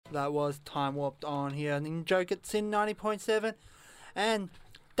That was Time Warped on here. And joke, it's in 90.7. And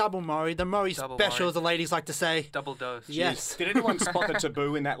double Morry. The Morry Double special, Morry. as the ladies like to say. Double dose. Yes. Did anyone spot the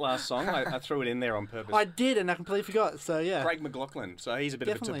taboo in that last song? I threw it in there on purpose. I did, and I completely forgot. So, yeah. Craig McLachlan. So he's a bit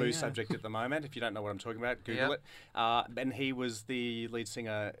of a Definitely, taboo yeah. subject at the moment. If you don't know what I'm talking about, Google it. And he was the lead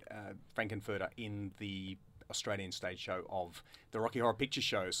singer, Frankenfurter, in the Australian stage show of the Rocky Horror Picture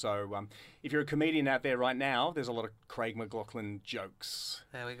Show. So if you're a comedian out there right now, there's a lot of Craig McLachlan jokes.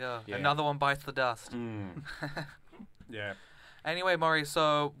 There we go. Yeah. Another one bites the dust. Yeah. Anyway, Morry,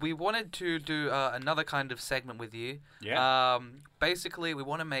 so we wanted to do another kind of segment with you. Yeah. Basically, we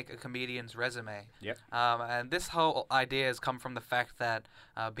want to make a comedian's resume. Yep. And this whole idea has come from the fact that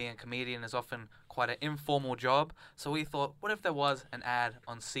being a comedian is often quite an informal job. So we thought, what if there was an ad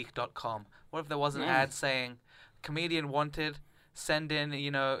on Seek.com? What if there was an ad saying, comedian wanted, send in,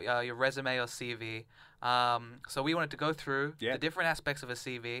 your resume or CV. So we wanted to go through the different aspects of a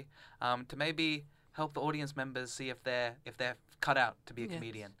CV to maybe help the audience members see if they're cut out to be a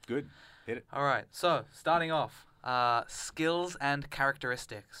comedian. Good. Hit it. All right. So starting off, skills and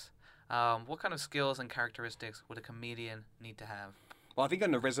characteristics. What kind of skills and characteristics would a comedian need to have? Well, I think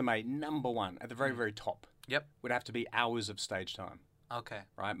on the resume, number one, at the very, very top, Yep. would have to be hours of stage time. Okay.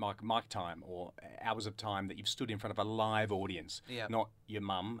 Right, mic time, or hours of time that you've stood in front of a live audience. Yeah. Not your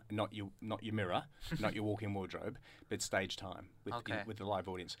mum, not your mirror, not your walk-in wardrobe, but stage time with the live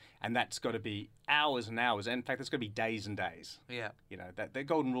audience. And that's got to be hours and hours. And in fact, it's got to be days and days. Yeah. You know, that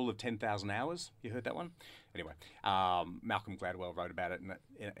golden rule of 10,000 hours. You heard that one? Anyway, Malcolm Gladwell wrote about it in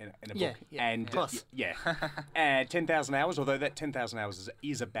a book. Yeah, and of course. Yeah. And 10,000 hours, although that 10,000 hours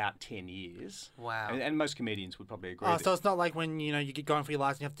is about 10 years. Wow. And most comedians would probably agree. Oh, so it's not like when, you get going for your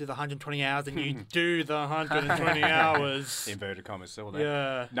license, you have to do the 120 hours, and you do the 120 hours. Inverted commas, all that.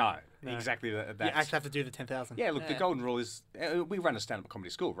 Yeah. No, exactly that. You actually have to do the 10,000. Yeah, look, the golden rule is, we run a stand-up comedy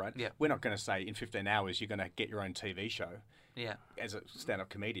school, right? Yeah. We're not going to say in 15 hours you're going to get your own TV show Yeah. as a stand-up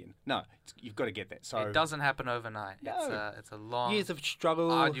comedian. No, you've got to get that. So It doesn't happen overnight. No. It's a long, Years of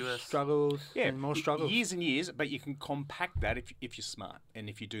struggle, arduous. struggles, and more struggles. years and years, but you can compact that if you're smart and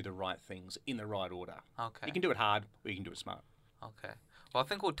if you do the right things in the right order. Okay. You can do it hard or you can do it smart. Okay. Well, I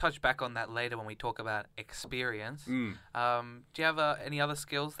think we'll touch back on that later when we talk about experience. Mm. Do you have any other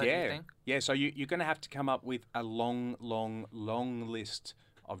skills that you think? Yeah, so you're going to have to come up with a long list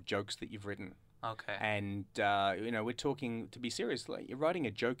of jokes that you've written. Okay. And, we're talking, to be serious, like you're writing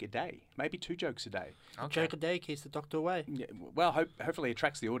a joke a day, maybe 2 jokes a day. A joke a day keeps the doctor away. Yeah, well, hopefully it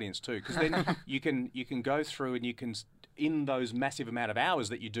attracts the audience too, because then you can go through and you can, in those massive amount of hours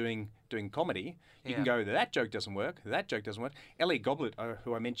that you're doing comedy, you can go, that joke doesn't work, that joke doesn't work. Elliot Goblet,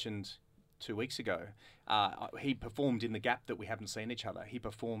 who I mentioned 2 weeks ago, he performed in the gap that we haven't seen each other. He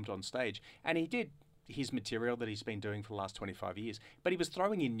performed on stage, and he did his material that he's been doing for the last 25 years, but he was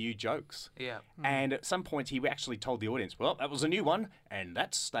throwing in new jokes. Yeah. And at some point he actually told the audience, well, that was a new one and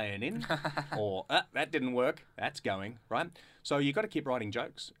that's staying in, or that didn't work, that's going, right? So you've got to keep writing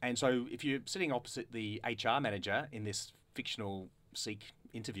jokes. And so if you're sitting opposite the HR manager in this fictional Seek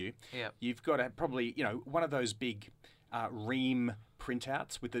interview, you've got to probably, one of those big ream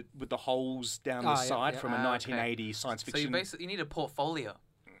printouts with the holes down the side from a 1980 science fiction. So you need a portfolio.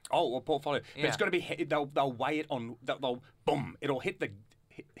 Oh, a portfolio. But it's got to be. They'll weigh it on. They'll boom. It'll hit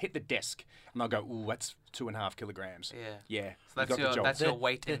the desk, and they'll go, "Ooh, that's 2.5 kilograms." Yeah. Yeah. So that's your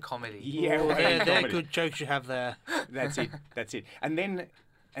weight in comedy. Yeah. They're good jokes you have there. That's it. And then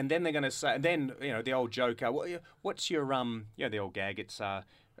they're going to say. And then the old joke. What's your the old gag. It's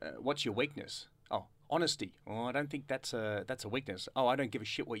what's your weakness? Oh, honesty. Oh, I don't think that's a weakness. Oh, I don't give a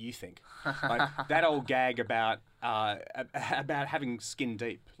shit what you think. Like, that old gag about having skin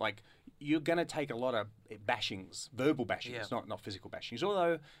deep. Like, you're going to take a lot of bashings, verbal bashings, not physical bashings.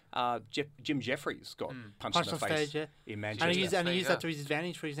 Although Jim Jeffries got punched in the face stage, in Manchester. And he used that to his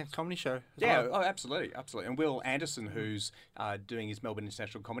advantage for his next comedy show. Oh, absolutely. And Will Anderson, who's doing his Melbourne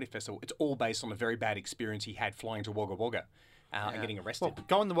International Comedy Festival, it's all based on a very bad experience he had flying to Wagga Wagga. And getting arrested. Well,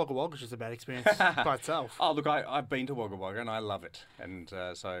 going to Wagga Wagga is just a bad experience by itself. Oh, look, I've been to Wagga Wagga and I love it. And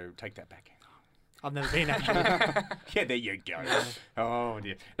so take that back. I've never been, actually. Yeah, there you go. Oh,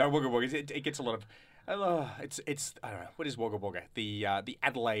 dear. No, Wagga Wagga, it gets a lot of... it's I don't know, what is Wagga Wagga? The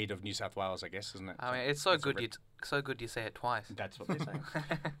Adelaide of New South Wales, I guess, isn't it? I mean, it's so good you say it twice. That's what they're saying.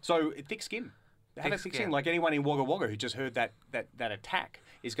 So, thick skin. Have a thick skin. Like anyone in Wagga Wagga who just heard that attack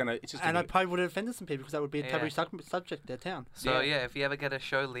is going to... And I probably would have offended some people because that would be a taboo subject in their town. So, if you ever get a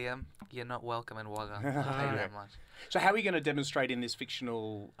show, Liam, you're not welcome in Wagga. I'll tell you that much. So how are you going to demonstrate in this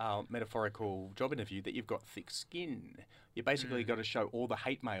fictional, metaphorical job interview that you've got thick skin? You basically got to show all the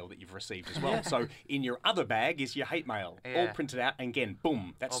hate mail that you've received as well. So in your other bag is your hate mail, all printed out, and again,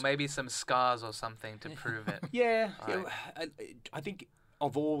 boom. That's... Or maybe some scars or something to prove it. I think...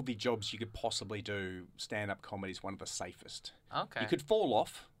 Of all the jobs you could possibly do, stand-up comedy is one of the safest. Okay. You could fall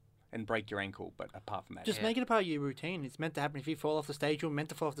off and break your ankle, but apart from that... Just make it a part of your routine. It's meant to happen. If you fall off the stage, you're meant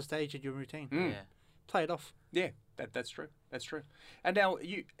to fall off the stage in your routine. Yeah. Play it off. Yeah, that's true. That's true. And now,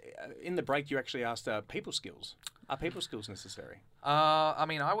 you in the break, you actually asked people skills. Are people skills necessary? I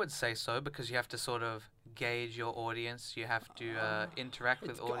mean, I would say so, because you have to sort of gauge your audience. You have to interact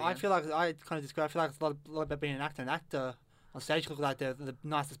with audience. I feel like I kind of describe. I feel like it's a lot about being an actor. An actor on stage look like they're the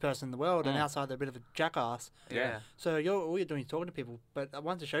nicest person in the world, and outside they're a bit of a jackass. Yeah. So all you're doing is talking to people. But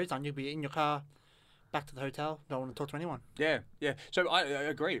once the show's done, you'll be in your car, back to the hotel. Don't want to talk to anyone. Yeah. So I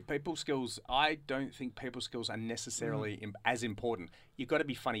agree. People skills. I don't think people skills are necessarily as important. You've got to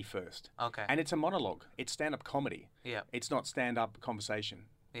be funny first. Okay. And it's a monologue. It's stand-up comedy. Yeah. It's not stand-up conversation.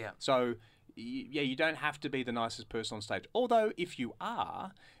 Yeah. So you don't have to be the nicest person on stage. Although if you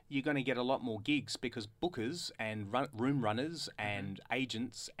are, you're going to get a lot more gigs because bookers and room runners and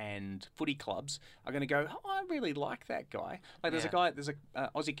agents and footy clubs are going to go, oh, I really like that guy. Like there's a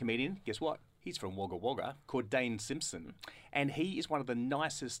Aussie comedian, guess what? He's from Wagga Wagga, called Dane Simpson. And he is one of the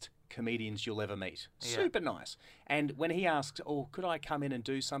nicest comedians you'll ever meet. Yeah. Super nice. And when he asks, oh, could I come in and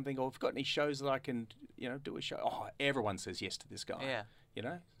do something? Or have you got any shows that I can, do a show? Oh, everyone says yes to this guy.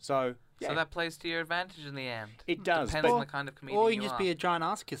 Yeah. So... Yeah. So that plays to your advantage in the end. It does. Depends on the kind of comedian Or you can you just are. be a giant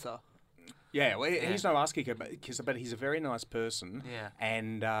ass kisser. Yeah, well, he's no ass kisser, but he's a very nice person. Yeah.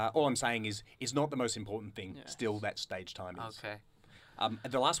 And all I'm saying is not the most important thing. Yeah. Still, that stage time is. Okay.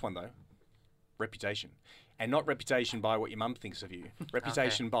 The last one, though, reputation. And not reputation by what your mum thinks of you.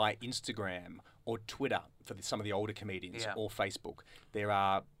 Reputation by Instagram or Twitter for some of the older comedians or Facebook. There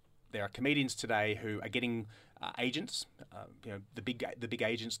are comedians today who are getting... agents, the big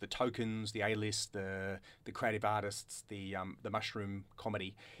agents, the tokens, the A-list, the creative artists, the mushroom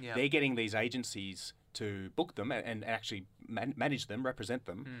comedy. Yeah. They're getting these agencies to book them and actually manage them, represent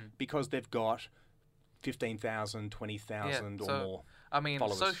them, because they've got 15,000, 20,000 or more. I mean,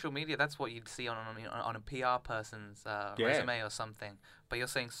 followers. Social media, that's what you'd see on a PR person's resume or something. But you're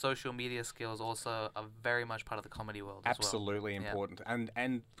saying social media skills also are very much part of the comedy world as well. Absolutely important.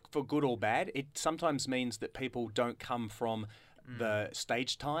 And for good or bad, it sometimes means that people don't come from the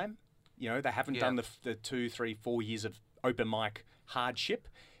stage time. They haven't done the 2, 3, 4 years of open mic hardship.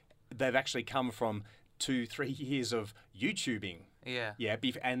 They've actually come from 2, 3 years of YouTubing. Yeah.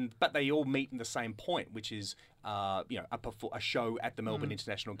 But they all meet in the same point, which is a show at the Melbourne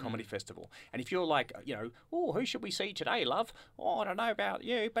International Comedy Festival. And if you're like, oh, who should we see today, love? Oh, I don't know about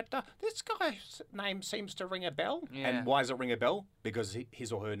you, but this guy's name seems to ring a bell. Yeah. And why does it ring a bell? Because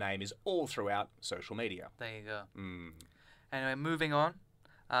his or her name is all throughout social media. There you go. Anyway, moving on.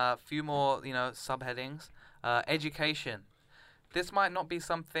 A few more, subheadings. Education. This might not be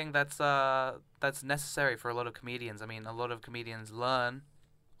something that's necessary for a lot of comedians. I mean, a lot of comedians learn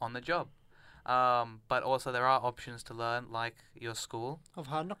on the job. But also there are options to learn, like your school. Of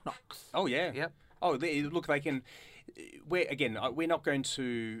Hard Knocks. Oh, yeah. Yep. Oh, look, they can... We're not going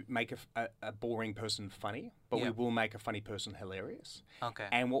to make a boring person funny, but we will make a funny person hilarious. Okay.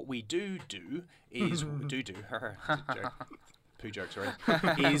 And what we do is... poo jokes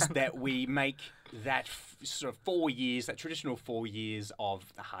already, is that we make that sort of 4 years, that traditional 4 years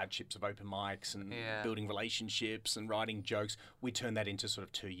of the hardships of open mics and building relationships and writing jokes, we turn that into sort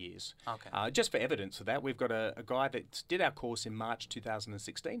of 2 years. Okay. Just for evidence of that, we've got a guy that did our course in March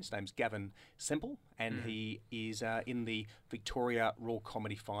 2016. His name's Gavin Semple, and he is in the Victoria Raw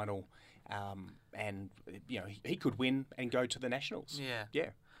Comedy Final, and he could win and go to the Nationals.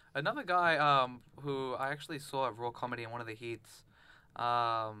 Yeah. Another guy who I actually saw at Raw Comedy in one of the heats,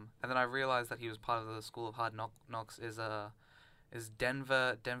 and then I realized that he was part of the School of Hard Knocks, is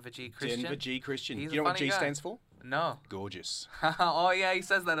Denver G. Christian. Denver G. Christian. He's you know what G guy. Stands for? No. Gorgeous. Oh, yeah, he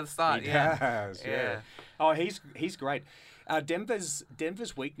says that at the start. He does, yeah. Oh, he's great. Denver's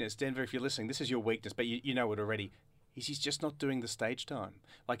weakness, Denver, if you're listening, this is your weakness, but you know it already, is he's just not doing the stage time.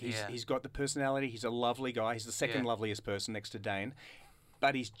 Like, he's got the personality, he's a lovely guy, he's the second loveliest person next to Dane.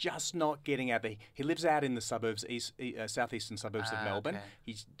 But he's just not getting out there. He lives out in the suburbs, southeastern suburbs of Melbourne.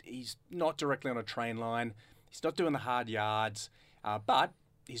 Okay. He's not directly on a train line. He's not doing the hard yards, but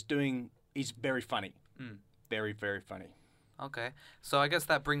he's very funny. Very, very funny. Okay, so I guess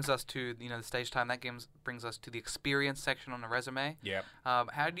that brings us to the stage time. That brings us to the experience section on the resume. Yeah.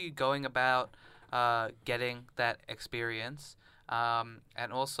 How do you going about getting that experience?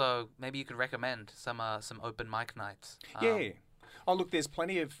 And also maybe you could recommend some open mic nights. Yeah. Oh, look, there's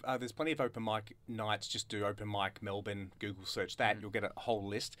plenty of open mic nights. Just do open mic Melbourne. Google search that. You'll get a whole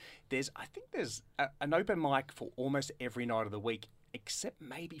list. I think there's an open mic for almost every night of the week, except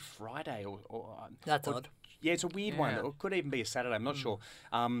maybe Friday or That's odd. Yeah, it's a weird one. Or it could even be a Saturday. I'm not sure.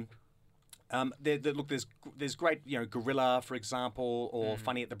 Look, there's great, Gorilla, for example, or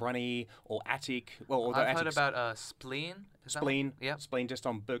Funny at the Brunny, or Attic. Well, although I've heard Attic's about Spleen. Is that Spleen. one? Yep. Spleen, just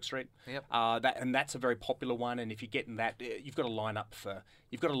on Burke Street. Yep. That's a very popular one. And if you're getting that, you've got to line up.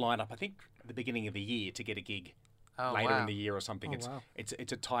 I think, at the beginning of the year to get a gig. Later in the year or something. It's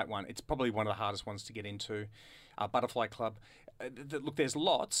a tight one. It's probably one of the hardest ones to get into. Butterfly Club. Look, there's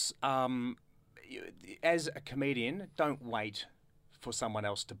lots. As a comedian, don't wait for someone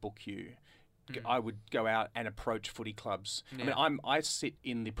else to book you. I would go out and approach footy clubs. Yeah. I mean, I sit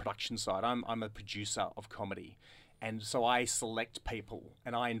in the production side. I'm a producer of comedy. And so I select people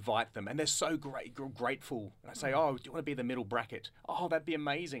and I invite them, and they're so grateful. And I say, "Oh, do you want to be the middle bracket? Oh, that'd be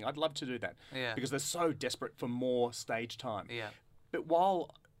amazing. I'd love to do that." Yeah. Because they're so desperate for more stage time. Yeah. But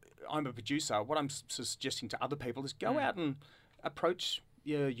while I'm a producer, what I'm suggesting to other people is go out and approach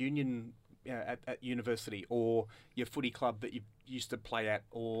your union at university, or your footy club that you used to play at,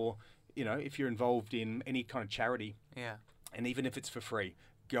 or if you're involved in any kind of charity. Yeah. And even if it's for free,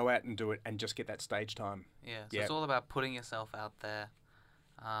 go out and do it and just get that stage time. Yeah. So it's all about putting yourself out there.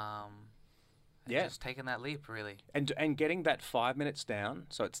 Just taking that leap, really. And getting that 5 minutes down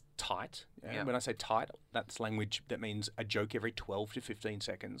so it's tight. Yep. When I say tight, that's language that means a joke every 12 to 15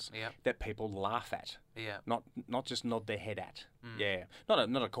 seconds that people laugh at. Yeah. Not just nod their head at. Yeah.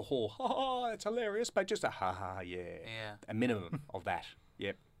 Not a caw, ha ha, it's hilarious, but just a ha ha, yeah. Yeah. A minimum of that.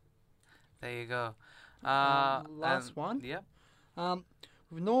 Yep. There you go. Last one. Yep.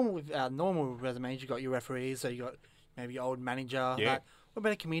 With our normal resumes, you got your referees, so you got maybe your old manager. Yeah. What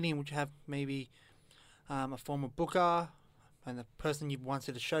about a comedian? Would you have maybe a former booker and the person you once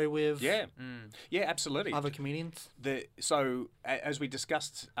did a show with? Yeah. Yeah, absolutely. Other comedians? So as we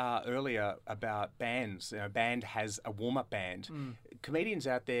discussed earlier about bands, band has a warm-up band. Comedians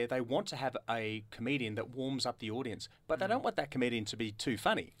out there, they want to have a comedian that warms up the audience, but they don't want that comedian to be too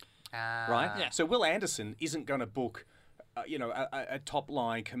funny, right? Yeah. So Will Anderson isn't going to book, a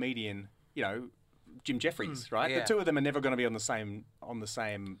top-line comedian, Jim Jeffries, right? Yeah. The two of them are never going to be on the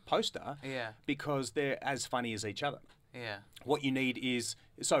same poster, Yeah. because they're as funny as each other. Yeah. What you need is,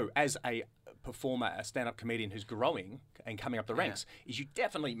 as a performer, a stand-up comedian who's growing and coming up the ranks, is you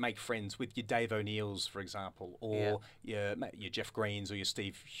definitely make friends with your Dave O'Neills, for example, or your Jeff Greens or your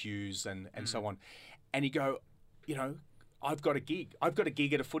Steve Hughes and so on. And you go, I've got a gig. I've got a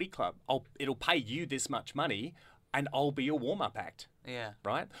gig at a footy club. It'll pay you this much money, and I'll be your warm-up act. Yeah.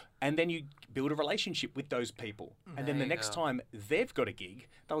 Right? And then you build a relationship with those people. And then the next time they've got a gig,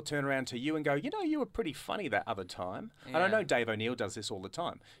 they'll turn around to you and go, you were pretty funny that other time. Yeah. And I know Dave O'Neill does this all the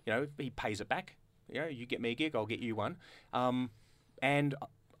time. He pays it back. You get me a gig, I'll get you one. And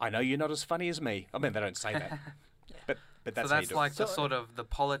I know you're not as funny as me. I mean, they don't say that. But that's so how you that's do like it. the sort of the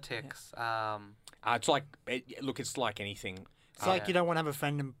politics. It's like, it's like anything. It's like you don't want to have a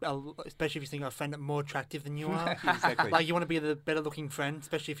friend, especially if you think a friend that's more attractive than you are. Exactly. Like you want to be the better-looking friend,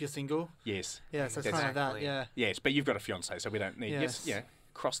 especially if you're single. Yes. Yeah, so it's kind of that. Yeah. Yes, but you've got a fiance, so we don't need. Yes.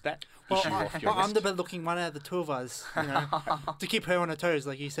 Cross that Well, issue off your I'm list. the better-looking one out of the two of us, to keep her on her toes,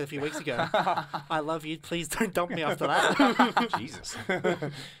 like you said a few weeks ago. I love you. Please don't dump me after that. Jesus.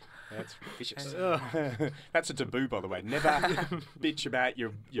 That's vicious. That's a taboo, by the way. Never bitch about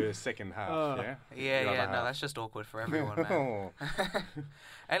your second half. Your other No, half. that's just awkward for everyone, man. Oh.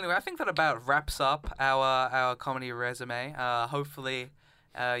 Anyway, I think that about wraps up our comedy resume. Hopefully,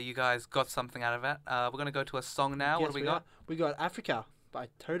 you guys got something out of it. We're gonna go to a song now. Yes, What do we got? We got Africa by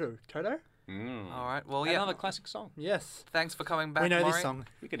Toto. Toto? Mm. All right. Well, Another classic song. Yes. Thanks for coming back, We know Morry. this song.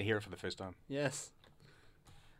 We're going to hear it for the first time. Yes.